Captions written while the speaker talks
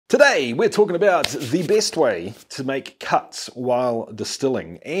Today, we're talking about the best way to make cuts while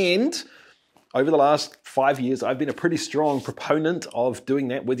distilling. And over the last 5 years, I've been a pretty strong proponent of doing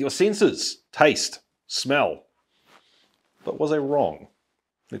that with your senses. Taste, smell. But was I wrong?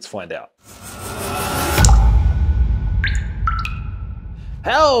 Let's find out.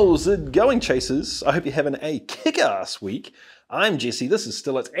 How's it going, chasers? I hope you're having a kick-ass week. I'm Jesse, this is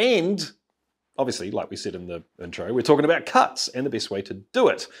Still It, and obviously, like we said in the intro, we're talking about cuts and the best way to do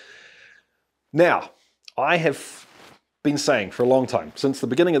it. Now, I have been saying for a long time, since the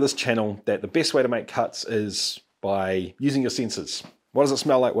beginning of this channel, that the best way to make cuts is by using your senses. What does it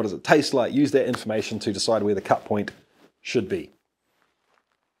smell like? What does it taste like? Use that information to decide where the cut point should be.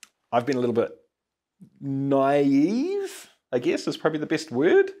 I've been a little bit naive, I guess is probably the best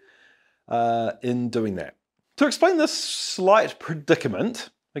word, in doing that. To explain this slight predicament,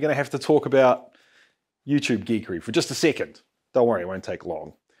 we're going to have to talk about YouTube geekery for just a second. Don't worry, it won't take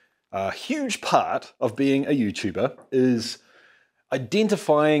long. A huge part of being a YouTuber is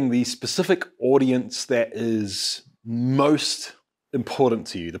identifying the specific audience that is most important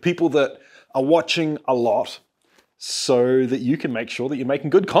to you. The people that are watching a lot so that you can make sure that you're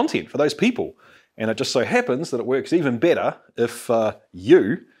making good content for those people. And it just so happens that it works even better if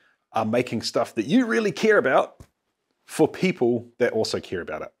you are making stuff that you really care about for people that also care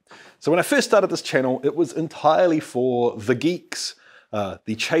about it. So when I first started this channel, it was entirely for the geeks,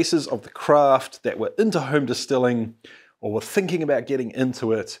 the chasers of the craft that were into home distilling or were thinking about getting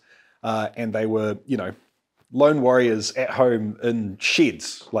into it, and they were, you know, lone warriors at home in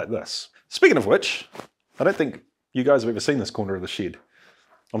sheds like this. Speaking of which, I don't think you guys have ever seen this corner of the shed.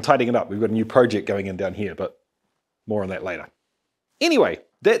 I'm tidying it up. We've got a new project going in down here, but more on that later. Anyway,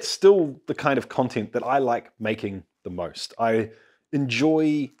 that's still the kind of content that I like making the most. I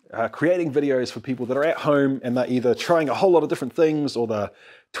enjoy creating videos for people that are at home and they're either trying a whole lot of different things or they're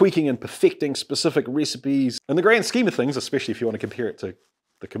tweaking and perfecting specific recipes. In the grand scheme of things, especially if you want to compare it to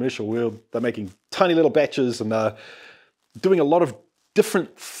the commercial world, they're making tiny little batches and they're doing a lot of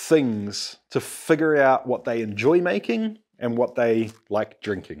different things to figure out what they enjoy making and what they like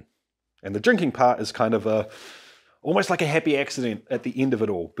drinking. And the drinking part is kind of almost like a happy accident at the end of it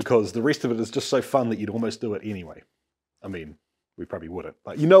all, because the rest of it is just so fun that you'd almost do it anyway. I mean, we probably wouldn't,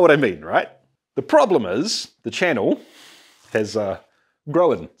 but you know what I mean, right? The problem is the channel has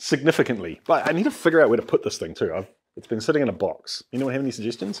grown significantly, but I need to figure out where to put this thing too. It's been sitting in a box. Anyone have any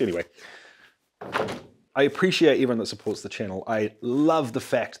suggestions? Anyway, I appreciate everyone that supports the channel. I love the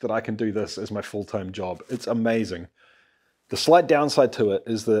fact that I can do this as my full-time job. It's amazing. The slight downside to it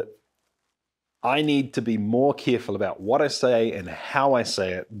is that I need to be more careful about what I say and how I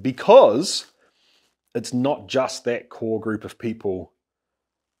say it, because it's not just that core group of people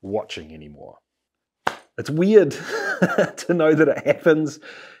watching anymore. It's weird to know that it happens,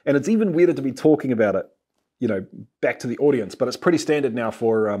 and it's even weirder to be talking about it, you know, back to the audience, but it's pretty standard now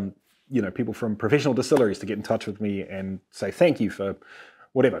for, you know, people from professional distilleries to get in touch with me and say thank you for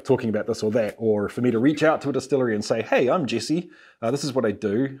whatever, talking about this or that, or for me to reach out to a distillery and say, hey, I'm Jesse, this is what I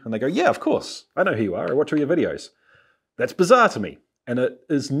do. And they go, yeah, of course, I know who you are, I watch all your videos. That's bizarre to me, and it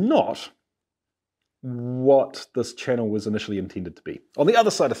is not what this channel was initially intended to be. On the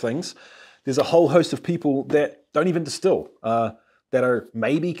other side of things, there's a whole host of people that don't even distill, that are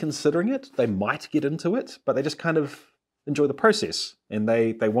maybe considering it, they might get into it, but they just kind of enjoy the process, and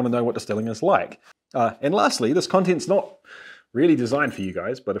they want to know what distilling is like. And lastly, this content's not really designed for you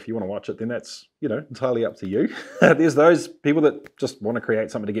guys, but if you want to watch it, then that's, you know, entirely up to you. There's those people that just want to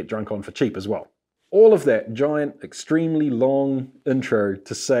create something to get drunk on for cheap as well. All of that giant, extremely long intro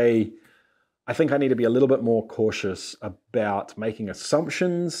to say, I think I need to be a little bit more cautious about making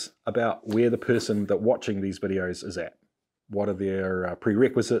assumptions about where the person that watching these videos is at. What are their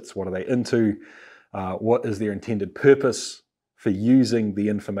prerequisites? What are they into? What is their intended purpose for using the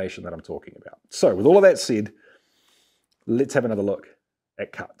information that I'm talking about? So with all of that said, let's have another look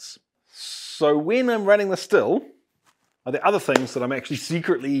at cuts. So when I'm running the still, are there other things that I'm actually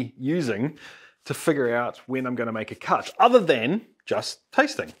secretly using to figure out when I'm going to make a cut, other than just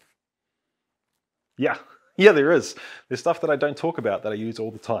tasting? Yeah, there is. There's stuff that I don't talk about that I use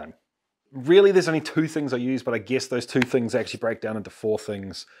all the time. Really, there's only two things I use, but I guess those two things actually break down into four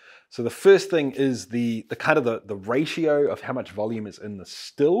things. So the first thing is the kind of the ratio of how much volume is in the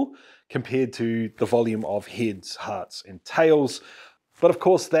still compared to the volume of heads, hearts, and tails. But of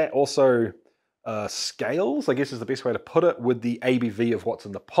course, that also scales, I guess is the best way to put it, with the ABV of what's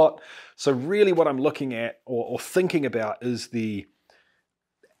in the pot. So really what I'm looking at or thinking about is the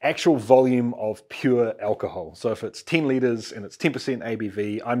actual volume of pure alcohol. So if it's 10 litres and it's 10%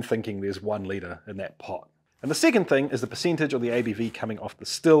 ABV, I'm thinking there's 1 litre in that pot. And the second thing is the percentage or the ABV coming off the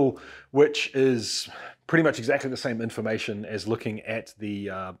still, which is pretty much exactly the same information as looking at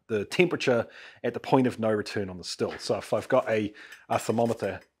the temperature at the point of no return on the still. So if I've got a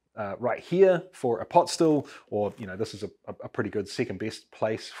thermometer right here for a pot still, or this is a pretty good second best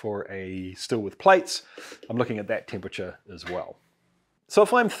place for a still with plates, I'm looking at that temperature as well. So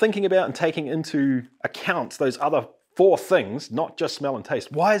if I'm thinking about and taking into account those other 4 things, not just smell and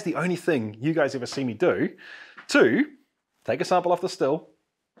taste, why is the only thing you guys ever see me do to take a sample off the still,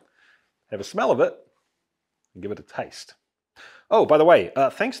 have a smell of it, and give it a taste? Oh, by the way,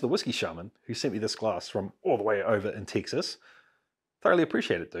 thanks to the Whiskey Sharman who sent me this glass from all the way over in Texas. Thoroughly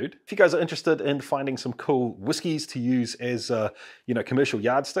appreciate it, dude. If you guys are interested in finding some cool whiskies to use as commercial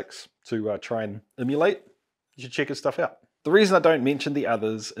yardsticks to try and emulate, you should check his stuff out. The reason I don't mention the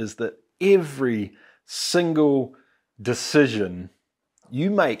others is that every single decision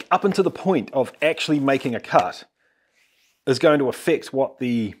you make up until the point of actually making a cut is going to affect what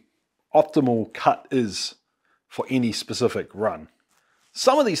the optimal cut is for any specific run.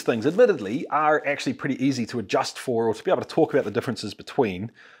 Some of these things, admittedly, are actually pretty easy to adjust for or to be able to talk about the differences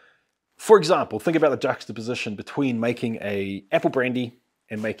between. For example, think about the juxtaposition between making a apple brandy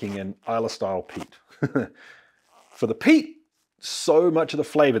and making an Islay style peat. For the peat, so much of the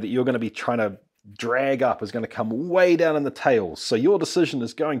flavor that you're going to be trying to drag up is going to come way down in the tails. So your decision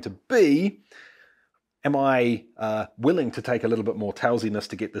is going to be, am I willing to take a little bit more tailsiness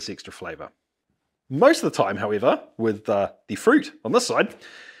to get this extra flavor? Most of the time, however, with the fruit on this side,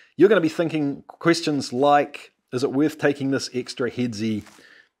 you're going to be thinking questions like, is it worth taking this extra headsy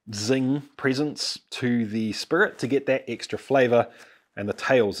zing presence to the spirit to get that extra flavor? And the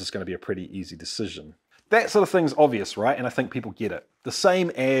tails is going to be a pretty easy decision. That sort of thing's obvious, right? And I think people get it. The same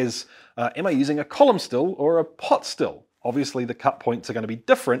as, am I using a column still or a pot still? Obviously, the cut points are going to be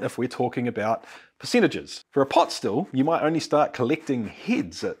different if we're talking about percentages. For a pot still, you might only start collecting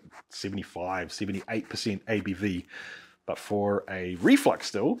heads at 75, 78% ABV. But for a reflux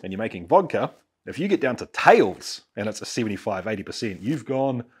still, and you're making vodka, if you get down to tails and it's a 75, 80%, you've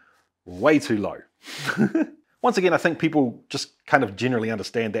gone way too low. Once again, I think people just kind of generally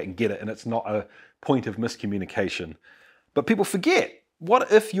understand that and get it, and it's not a point of miscommunication. But people forget,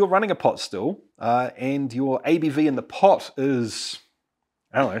 what if you're running a pot still and your ABV in the pot is,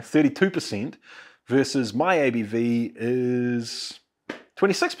 I don't know, 32% versus my ABV is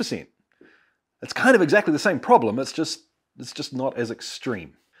 26%. It's kind of exactly the same problem, it's just not as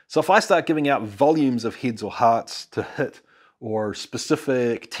extreme. So if I start giving out volumes of heads or hearts to hit, or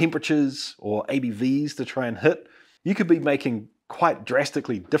specific temperatures or ABVs to try and hit, you could be making quite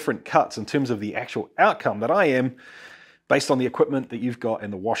drastically different cuts in terms of the actual outcome that I am based on the equipment that you've got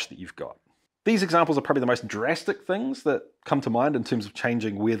and the wash that you've got. These examples are probably the most drastic things that come to mind in terms of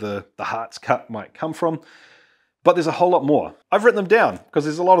changing where the hearts cut might come from, but there's a whole lot more. I've written them down because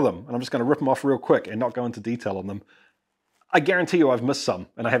there's a lot of them, and I'm just going to rip them off real quick and not go into detail on them. I guarantee you I've missed some,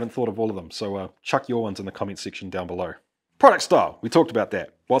 and I haven't thought of all of them, so chuck your ones in the comment section down below. Product style, we talked about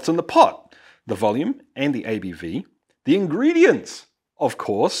that. What's in the pot? The volume and the ABV. The ingredients, of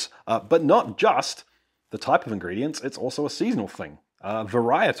course, but not just the type of ingredients, it's also a seasonal thing, a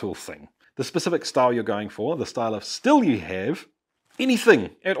varietal thing. The specific style you're going for, the style of still you have,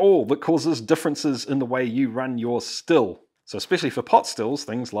 anything at all that causes differences in the way you run your still. So especially for pot stills,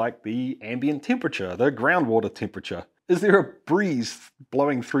 things like the ambient temperature, the groundwater temperature. Is there a breeze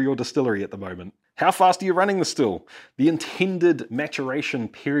blowing through your distillery at the moment? How fast are you running the still? The intended maturation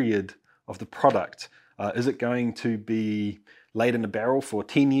period of the product. Is it going to be laid in a barrel for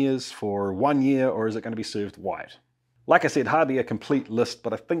 10 years, for 1 year, or is it going to be served white? Like I said, hardly a complete list,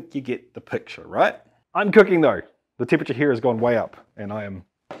 but I think you get the picture, right? I'm cooking though. The temperature here has gone way up and I am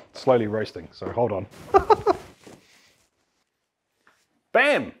slowly roasting, so hold on.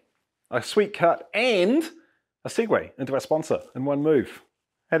 Bam! A sweet cut and a segue into our sponsor in one move.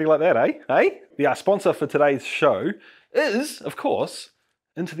 How do you like that, eh? The sponsor for today's show is, of course,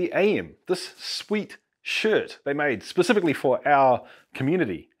 Into the AM. This sweet shirt they made specifically for our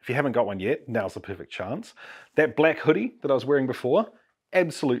community. If you haven't got one yet, now's the perfect chance. That black hoodie that I was wearing before,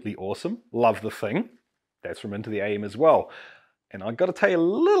 absolutely awesome. Love the thing. That's from Into the AM as well. And I've got to tell you a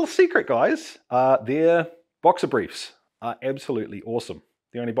little secret, guys. Their boxer briefs are absolutely awesome.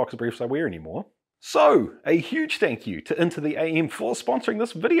 The only boxer briefs I wear anymore. So, a huge thank you to Into the AM for sponsoring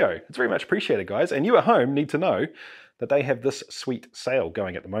this video. It's very much appreciated, guys. And you at home need to know that they have this sweet sale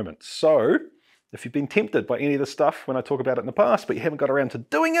going at the moment. So, if you've been tempted by any of this stuff when I talk about it in the past, but you haven't got around to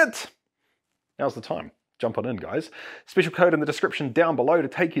doing it, now's the time. Jump on in, guys. Special code in the description down below to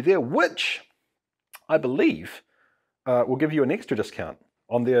take you there, which I believe will give you an extra discount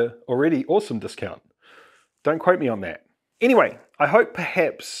on their already awesome discount. Don't quote me on that. Anyway, I hope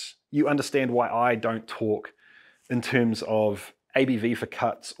perhaps you understand why I don't talk in terms of ABV for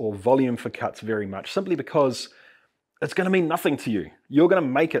cuts or volume for cuts very much, simply because it's going to mean nothing to you. You're going to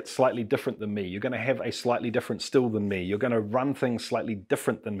make it slightly different than me. You're going to have a slightly different still than me. You're going to run things slightly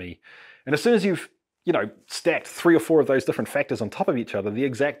different than me. And as soon as you've, stacked 3 or 4 of those different factors on top of each other, the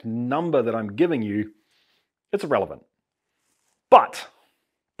exact number that I'm giving you, it's irrelevant. But,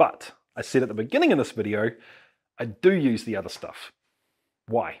 I said at the beginning of this video, I do use the other stuff.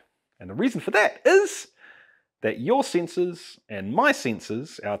 Why? And the reason for that is that your senses and my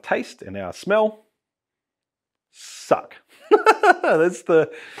senses, our taste and our smell, suck. I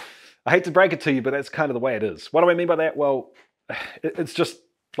hate to break it to you, but that's kind of the way it is. What do I mean by that? Well, it's just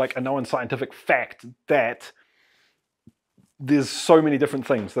like a known scientific fact that there's so many different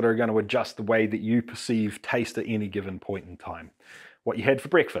things that are going to adjust the way that you perceive taste at any given point in time. What you had for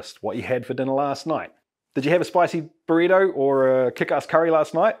breakfast, what you had for dinner last night. Did you have a spicy burrito or a kick-ass curry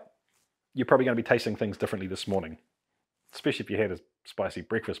last night? You're probably going to be tasting things differently this morning. Especially if you had a spicy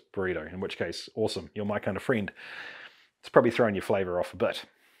breakfast burrito, in which case, awesome, you're my kind of friend. It's probably throwing your flavor off a bit.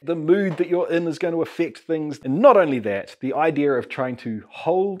 The mood that you're in is going to affect things. And not only that, the idea of trying to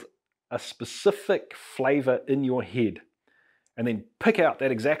hold a specific flavor in your head and then pick out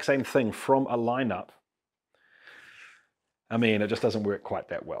that exact same thing from a lineup, I mean, it just doesn't work quite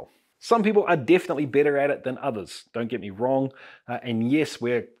that well. Some people are definitely better at it than others, don't get me wrong. And yes,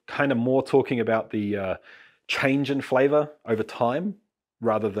 we're kind of more talking about the change in flavor over time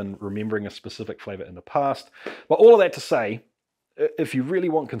rather than remembering a specific flavor in the past. But all of that to say, if you really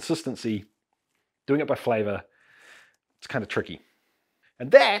want consistency, doing it by flavor, it's kind of tricky.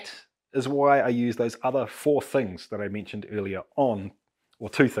 And that is why I use those other 4 things that I mentioned earlier on, or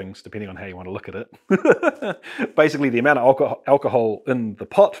 2 things, depending on how you want to look at it. Basically, the amount of alcohol in the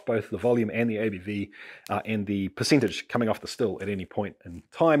pot, both the volume and the ABV, and the percentage coming off the still at any point in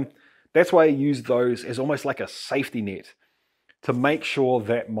time. That's why I use those as almost like a safety net to make sure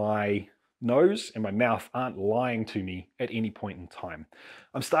that my nose and my mouth aren't lying to me at any point in time.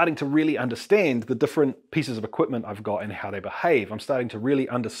 I'm starting to really understand the different pieces of equipment I've got and how they behave. I'm starting to really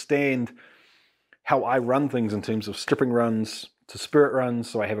understand how I run things in terms of stripping runs to spirit runs,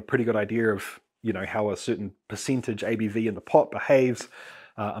 so I have a pretty good idea of how a certain percentage ABV in the pot behaves.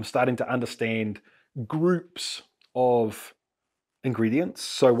 I'm starting to understand groups of ingredients.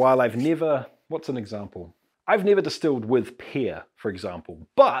 So while I've never, what's an example? I've never distilled with pear, for example,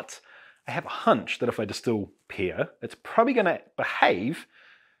 but I have a hunch that if I distill pear, it's probably going to behave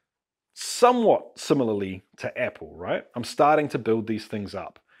somewhat similarly to apple, right? I'm starting to build these things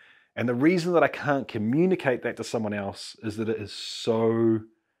up. And the reason that I can't communicate that to someone else is that it is so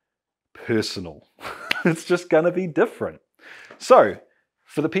personal. It's just going to be different. So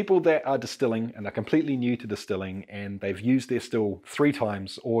for the people that are distilling and are completely new to distilling and they've used their still 3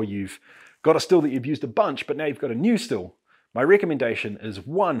 times, or you've got a still that you've used a bunch, but now you've got a new still, my recommendation is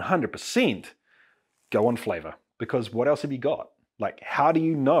 100% go on flavor. Because what else have you got? Like, how do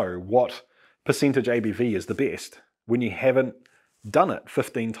you know what percentage ABV is the best when you haven't done it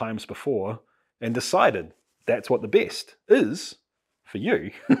 15 times before and decided that's what the best is for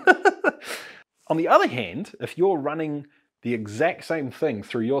you? On the other hand, if you're running the exact same thing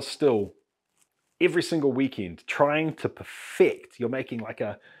through your still every single weekend, trying to perfect, you're making like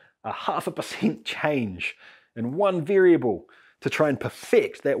a 0.5% change in one variable to try and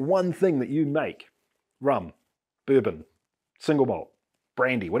perfect that one thing that you make, rum, bourbon, single malt,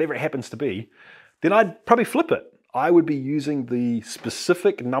 brandy, whatever it happens to be, then I'd probably flip it. I would be using the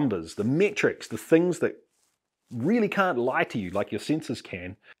specific numbers, the metrics, the things that really can't lie to you like your senses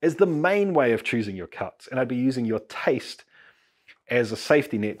can, as the main way of choosing your cuts. And I'd be using your taste as a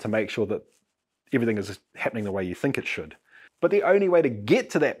safety net to make sure that everything is happening the way you think it should. But the only way to get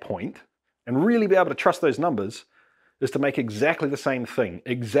to that point and really be able to trust those numbers is to make exactly the same thing,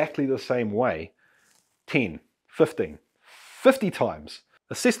 exactly the same way, 10, 15, 50 times.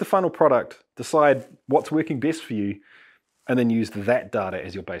 Assess the final product, decide what's working best for you, and then use that data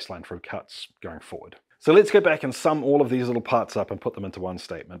as your baseline for cuts going forward. So let's go back and sum all of these little parts up and put them into one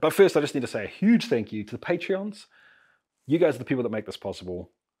statement. But first, I just need to say a huge thank you to the Patreons. You guys are the people that make this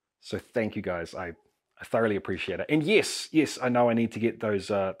possible. So thank you guys. I thoroughly appreciate it. And yes, I know I need to get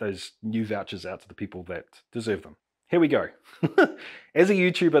those new vouchers out to the people that deserve them. Here we go. As a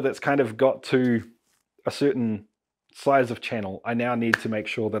YouTuber that's kind of got to a certain size of channel, I now need to make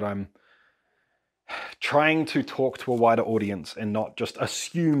sure that I'm trying to talk to a wider audience and not just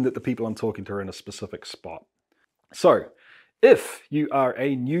assume that the people I'm talking to are in a specific spot. So if you are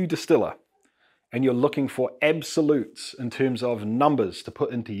a new distiller and you're looking for absolutes in terms of numbers to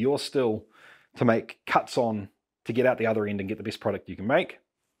put into your still to make cuts on to get out the other end and get the best product you can make,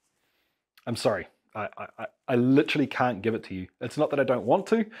 I'm sorry. I literally can't give it to you. It's not that I don't want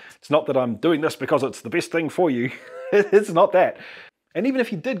to. It's not that I'm doing this because it's the best thing for you. It's not that. And even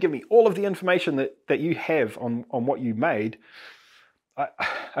if you did give me all of the information that you have on what you made,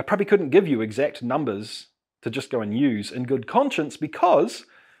 I probably couldn't give you exact numbers to just go and use in good conscience because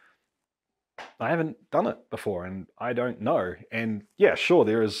I haven't done it before and I don't know. And yeah, sure,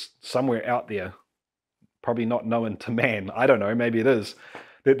 there is somewhere out there, probably not known to man, I don't know, maybe it is,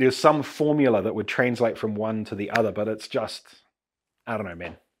 that there's some formula that would translate from one to the other, but it's just, I don't know,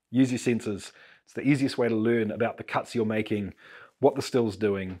 man. Use your senses. It's the easiest way to learn about the cuts you're making, what the still's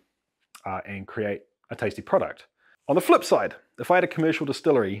doing, and create a tasty product. On the flip side, if I had a commercial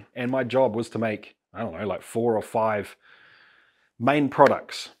distillery and my job was to make, I don't know, like 4 or 5 main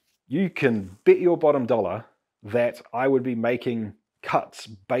products, you can bet your bottom dollar that I would be making cuts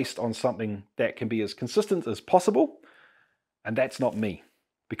based on something that can be as consistent as possible, and that's not me.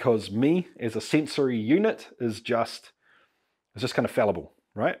 Because me as a sensory unit is just kind of fallible,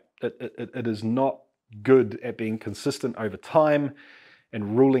 right? It is not good at being consistent over time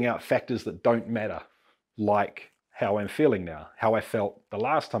and ruling out factors that don't matter, like how I'm feeling now, how I felt the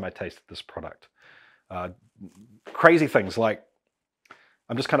last time I tasted this product. Crazy things like,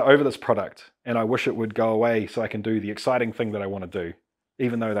 I'm just kind of over this product and I wish it would go away so I can do the exciting thing that I want to do,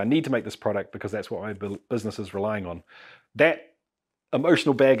 even though I need to make this product because that's what my business is relying on. That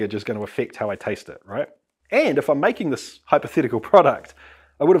emotional baggage is going to affect how I taste it, right? And if I'm making this hypothetical product,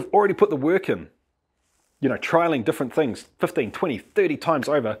 I would have already put the work in, trialing different things 15, 20, 30 times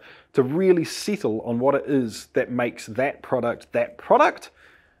over to really settle on what it is that makes that product,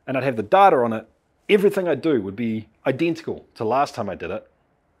 and I'd have the data on it. Everything I do would be identical to last time I did it,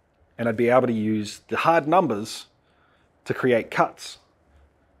 and I'd be able to use the hard numbers to create cuts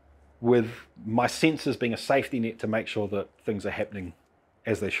with my senses being a safety net to make sure that things are happening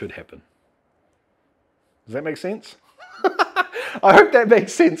as they should happen. Does that make sense? I hope that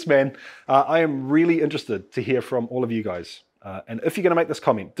makes sense, man. I am really interested to hear from all of you guys. And if you're going to make this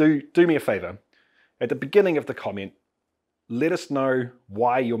comment, do me a favor. At the beginning of the comment, let us know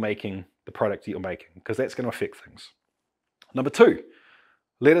why you're making the product that you're making, because that's going to affect things. Number 2,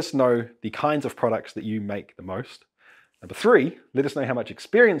 let us know the kinds of products that you make the most. Number 3, let us know how much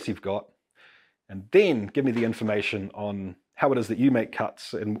experience you've got, and then give me the information on how it is that you make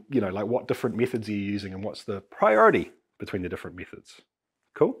cuts and, like what different methods you're using and what's the priority between the different methods.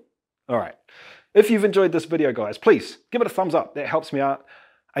 Cool? All right. If you've enjoyed this video, guys, please give it a thumbs up. That helps me out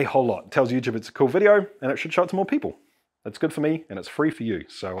a whole lot. It tells YouTube it's a cool video and it should show it to more people. It's good for me and it's free for you,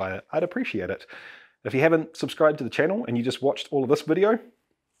 so I'd appreciate it. If you haven't subscribed to the channel and you just watched all of this video,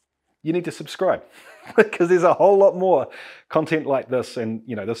 you need to subscribe because there's a whole lot more content like this, and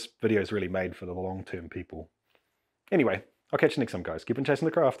this video is really made for the long-term people. Anyway, I'll catch you next time, guys. Keep on chasing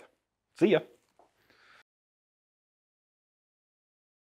the craft. See ya.